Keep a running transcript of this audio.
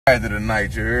Friday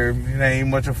tonight, you heard me? It ain't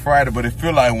much of Friday, but it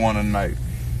feel like one tonight.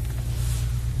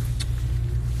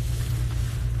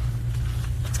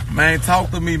 Man,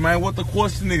 talk to me, man. What the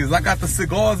question is? I got the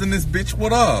cigars in this bitch.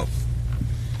 What up?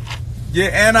 Yeah,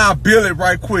 and I'll bill it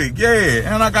right quick.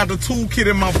 Yeah, and I got the toolkit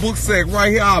in my book sack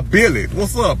right here. I'll bill it.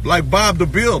 What's up? Like Bob the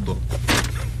Builder.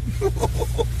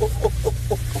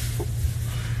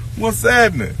 What's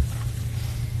happening?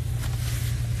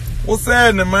 What's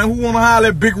happening, man? Who wanna holler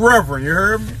at Big Reverend? You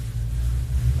heard me?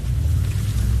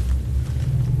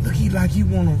 Look, he like he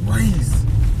wanna race.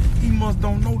 He must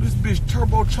don't know this bitch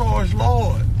turbocharged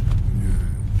Lord.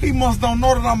 He must don't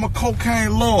know that I'm a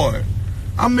cocaine lord.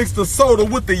 I mix the soda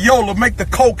with the Yola, make the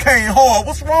cocaine hard.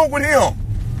 What's wrong with him?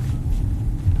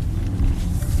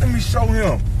 Let me show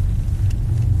him.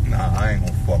 Nah, I ain't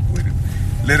gonna fuck with him.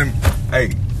 Let him,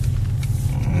 hey,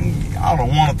 I don't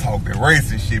want to talk that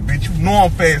racist shit, bitch. You know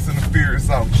I'm fast and the furious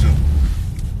out shit.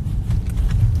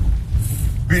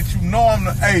 Bitch, you know I'm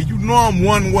the, hey, you know I'm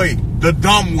one way, the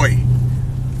dumb way.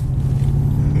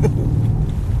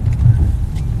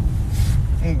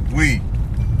 Weak.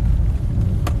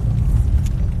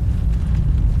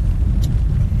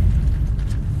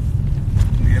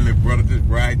 Yeah, little brother just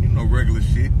riding, you know, regular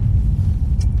shit.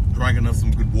 Drinking us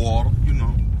some good water, you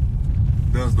know.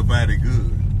 Does the body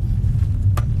good.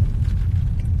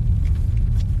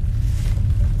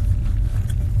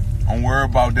 Don't worry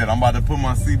about that. I'm about to put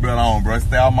my seatbelt on, bro.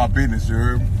 Stay out of my business, you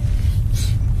heard me?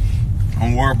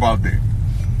 Don't worry about that.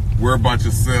 Worry about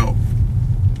yourself.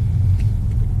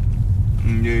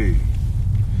 Yeah.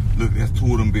 Look, that's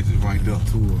two of them bitches right there.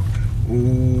 Two of them.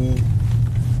 Ooh.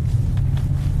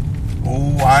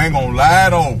 Ooh, I ain't gonna lie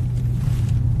though.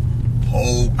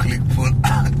 Whole click put.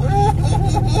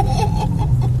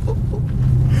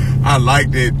 I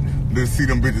like that. To see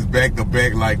them bitches back to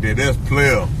back like that. That's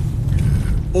player.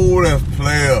 Oh, that's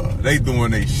player. They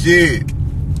doing their shit.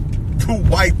 Two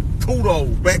white two-toes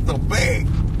back to back.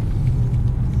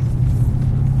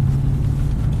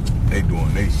 They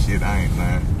doing their shit, I ain't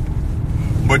lying.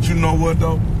 But you know what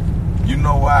though? You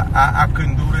know why I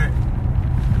couldn't do that?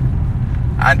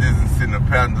 I just sit in the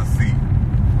passenger seat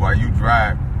while you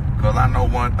drive. Cause I know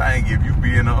one thing, if you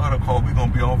be in the other car, we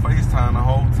gonna be on FaceTime the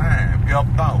whole time.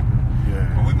 Helped out. Yeah.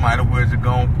 But we might as well just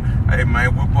go, hey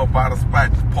man, whip up out of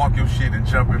spot, just park your shit and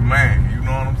jump in mine. You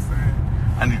know what I'm saying?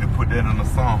 I need to put that in a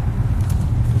song.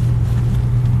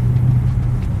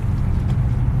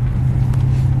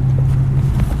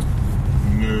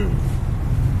 No.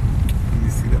 Let me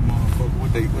see that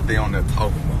motherfucker. What they on there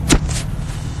talking about?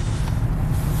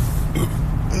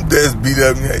 That's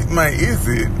BW. Man, is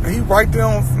it? He right there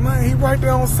on, man, he right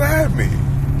there on side me.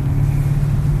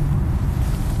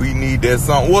 We need that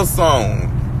song. What song?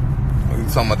 You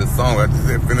talking about the song I just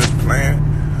said finished playing?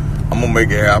 I'm gonna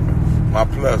make it happen. My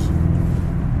pleasure.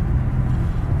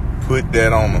 Put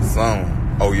that on the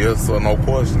song. Oh yes, sir, no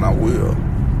question, I will.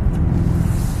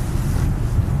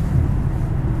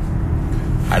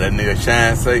 How that nigga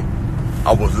Shine say?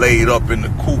 I was laid up in the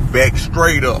coupe, back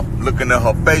straight up, looking at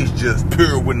her face just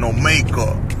pure with no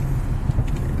makeup.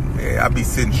 Yeah, I be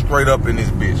sitting straight up in this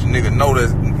bitch. Nigga know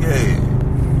that, yeah.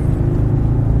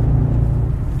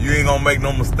 You ain't gonna make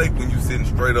no mistake when you sitting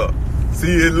straight up.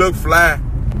 See, it look fly.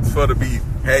 It's for to be,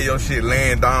 have your shit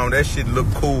laying down. That shit look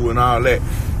cool and all that.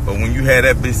 But when you have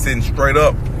that bitch sitting straight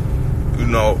up, you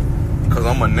know, cause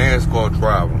I'm a NASCAR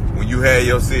driver. When you have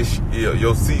your seat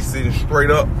sitting straight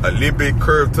up, a little bit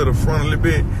curved to the front a little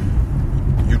bit,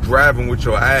 you driving with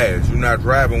your eyes. You're not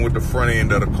driving with the front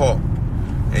end of the car.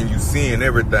 And you seeing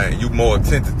everything. You more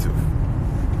attentive.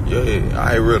 Yeah,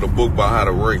 I read a book about how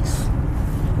to race.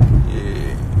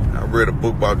 I read a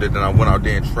book about that, then I went out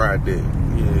there and tried that.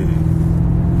 Yeah.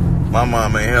 My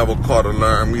mom ain't have a car to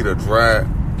learn me to drive,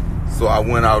 so I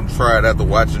went out and tried after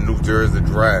watching New Jersey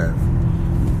Drive.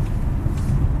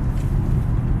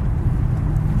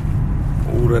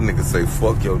 Ooh, that nigga say,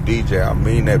 fuck your DJ. I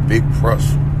mean that big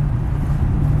pressure.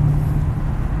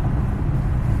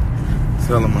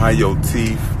 Tell him how your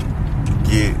teeth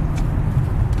get.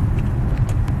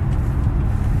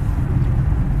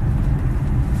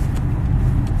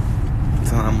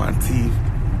 My teeth.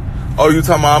 Oh, you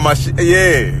talking about my shit?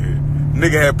 Yeah.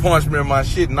 Nigga had punched me in my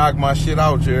shit, knocked my shit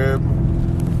out, you heard?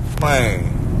 Man.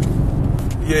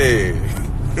 Yeah.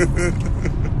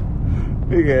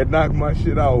 Nigga had knocked my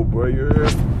shit out, bro, you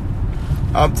heard?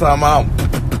 I'm talking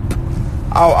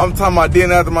about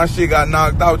then after my shit got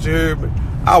knocked out, you heard?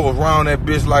 I was round that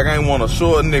bitch like I ain't want a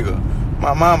short nigga.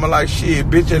 My mama like, shit,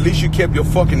 bitch, at least you kept your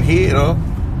fucking head up.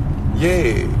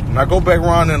 Yeah. Now go back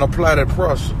around and apply that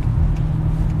pressure.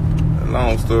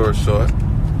 Long story short,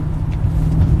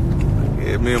 yeah,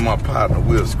 Yeah, me and my partner,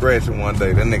 we was scratching one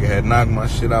day. That nigga had knocked my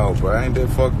shit out, bro. Ain't that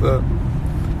fucked up?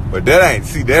 But that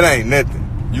ain't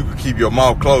nothing. You can keep your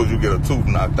mouth closed, you get a tooth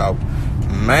knocked out.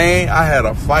 Man, I had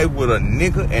a fight with a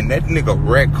nigga, and that nigga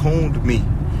raccooned me.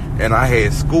 And I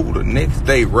had school the next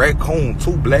day, raccoon,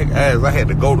 2 black eyes. I had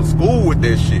to go to school with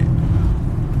that shit.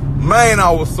 Man,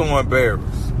 I was so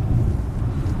embarrassed.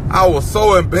 I was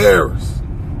so embarrassed.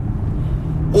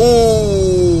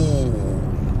 Ooh.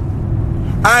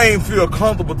 I ain't feel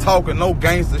comfortable talking no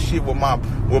gangster shit with my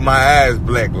eyes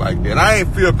black like that. I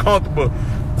ain't feel comfortable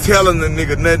telling the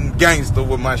nigga nothing gangster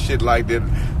with my shit like that.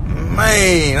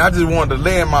 Man, I just wanted to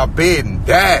lay in my bed and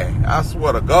die. I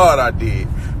swear to God I did.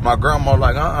 My grandma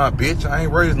like, bitch, I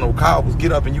ain't raised no cowards.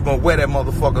 Get up and you gonna wear that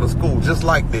motherfucker to school just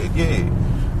like that, yeah.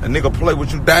 A nigga play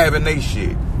with you, dive in they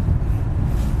shit.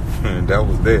 And that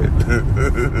was that.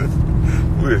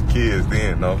 We was kids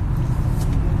then, though.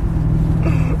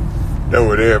 That's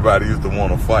what everybody used to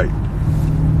want to fight.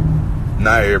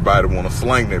 Now everybody want to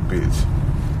slang that bitch.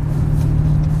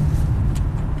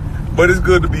 But it's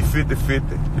good to be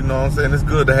 50-50. You know what I'm saying? It's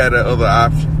good to have that other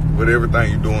option with everything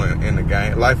you're doing in the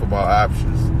game. Life about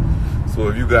options. So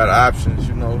if you got options,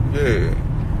 you know, yeah.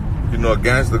 You know, a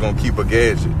gangster gonna keep a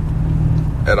gadget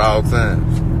at all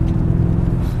times.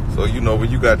 So, you know,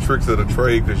 when you got tricks of the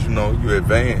trade, because, you know, you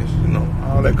advanced, you know,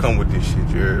 all that come with this shit,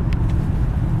 you heard me?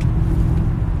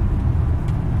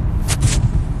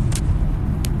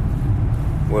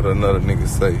 What another nigga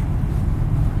say?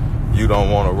 You don't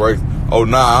want to race. Oh,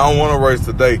 nah, I don't want to race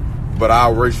today, but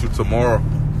I'll race you tomorrow.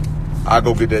 I'll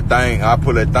go get that thing. I'll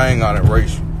pull that thing out and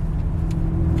race you.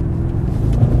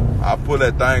 I'll pull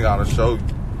that thing out and show you.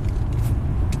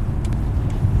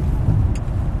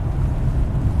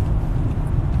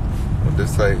 What they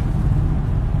say?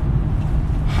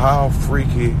 How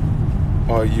freaky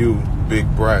are you,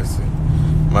 Big Brassy?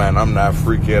 Man, I'm not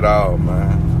freaky at all,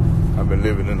 man. I've been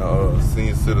living in a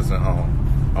senior citizen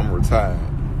home. I'm retired.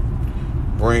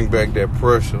 Bring back that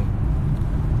pressure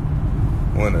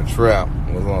when the trap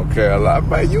was on Carolina.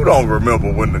 Man, you don't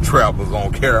remember when the trap was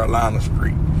on Carolina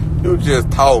Street. You just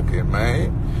talking,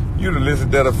 man. You done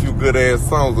listened to a few good ass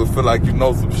songs and feel like you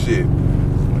know some shit.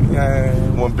 Yeah,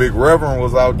 when Big Reverend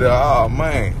was out there, oh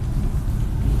man.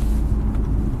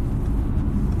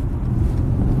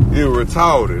 You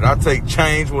retarded. I take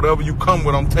change, whatever you come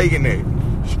with, I'm taking it.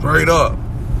 Straight up.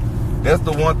 That's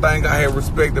the one thing I had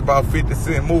respect about 50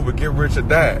 Cent movie, Get Rich or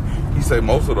Die. He said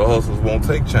most of the hustlers won't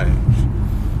take change.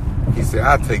 He said,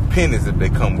 I take pennies if they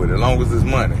come with it, as long as it's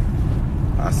money.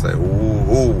 I say,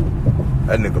 ooh,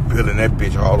 that nigga building that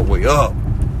bitch all the way up.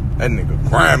 That nigga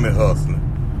grimy hustling.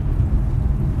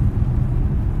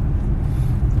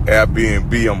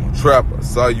 Airbnb, I'm a trapper. I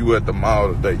saw you at the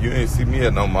mall today. You ain't see me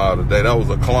at no mall today. That was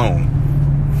a clone.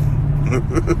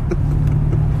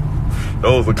 That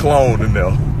was a clone in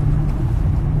there.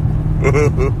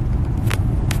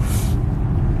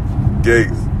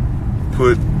 Gates,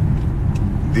 put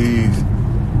these,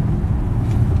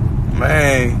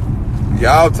 man,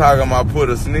 y'all talking about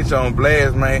put a snitch on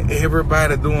blast, man.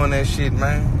 Everybody doing that shit,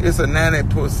 man. It's a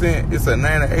 90%, it's a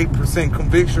 98%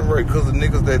 conviction rate because of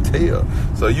niggas that tell.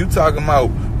 So you talking about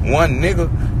one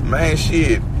nigga, man,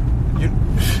 shit,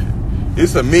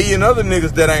 it's a million other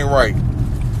niggas that ain't right.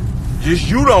 Just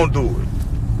you don't do it.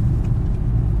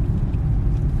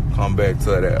 Come back to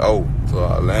that, to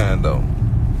Orlando.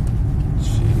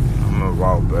 Shit, I'm in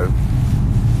Raw, baby.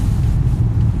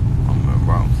 I'm in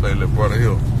Raw. Say, little brother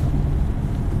here.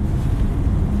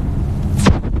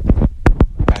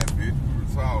 Hey, bitch, you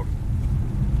retarded.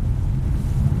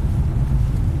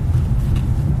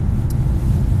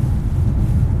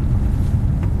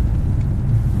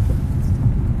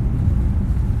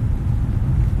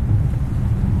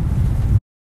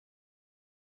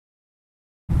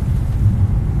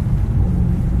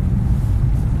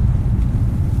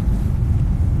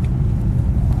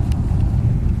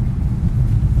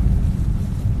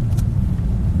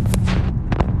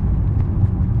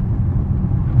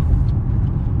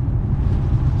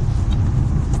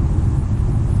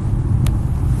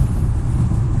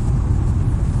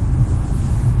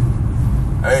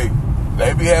 Hey,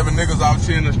 they be having niggas out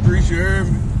here in the streets, you heard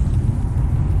me?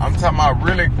 I'm talking about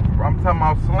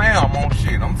slam on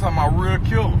shit. I'm talking about real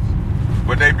killers.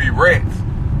 But they be rats.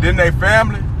 Then they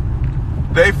family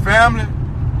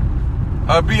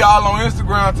be all on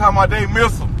Instagram talking about they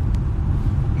miss them.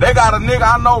 They got a nigga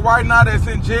I know right now that's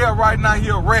in jail right now, he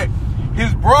a rat.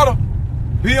 His brother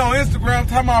be on Instagram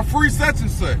talking about free such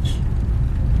and such.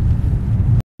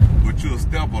 But you a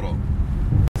stepper though.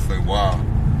 Say, wow.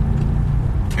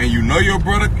 And you know your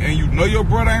brother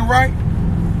ain't right?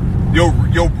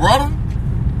 Your brother?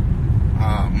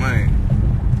 Ah, man.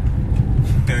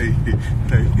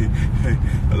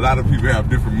 A lot of people have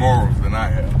different morals than I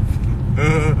have.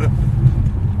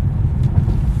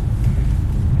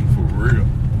 For real.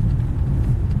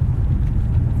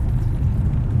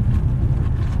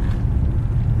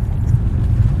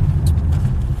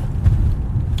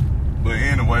 But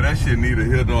anyway, that shit neither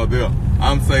here nor there.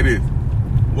 I'm say this.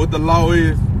 What the law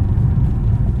is,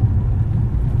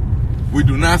 we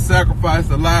do not sacrifice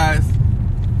the lives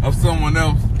of someone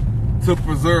else to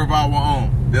preserve our own.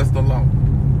 That's the law.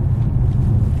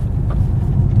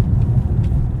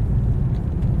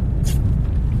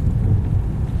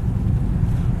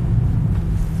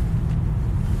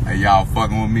 Hey, y'all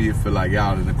fucking with me? It feel like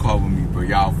y'all in the car with me, but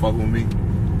y'all fucking with me?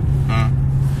 Huh?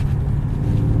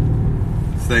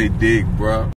 Say dick,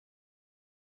 bro.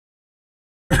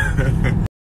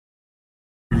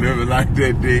 Living like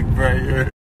that dick, bro.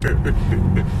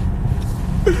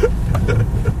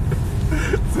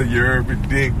 So you heard me,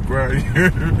 dick, bro.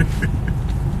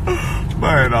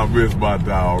 Man, I miss my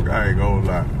dog. I ain't gonna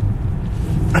lie.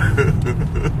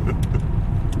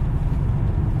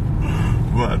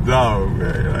 My dog,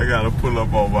 man. I gotta pull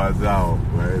up on my dog,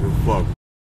 man. The fuck.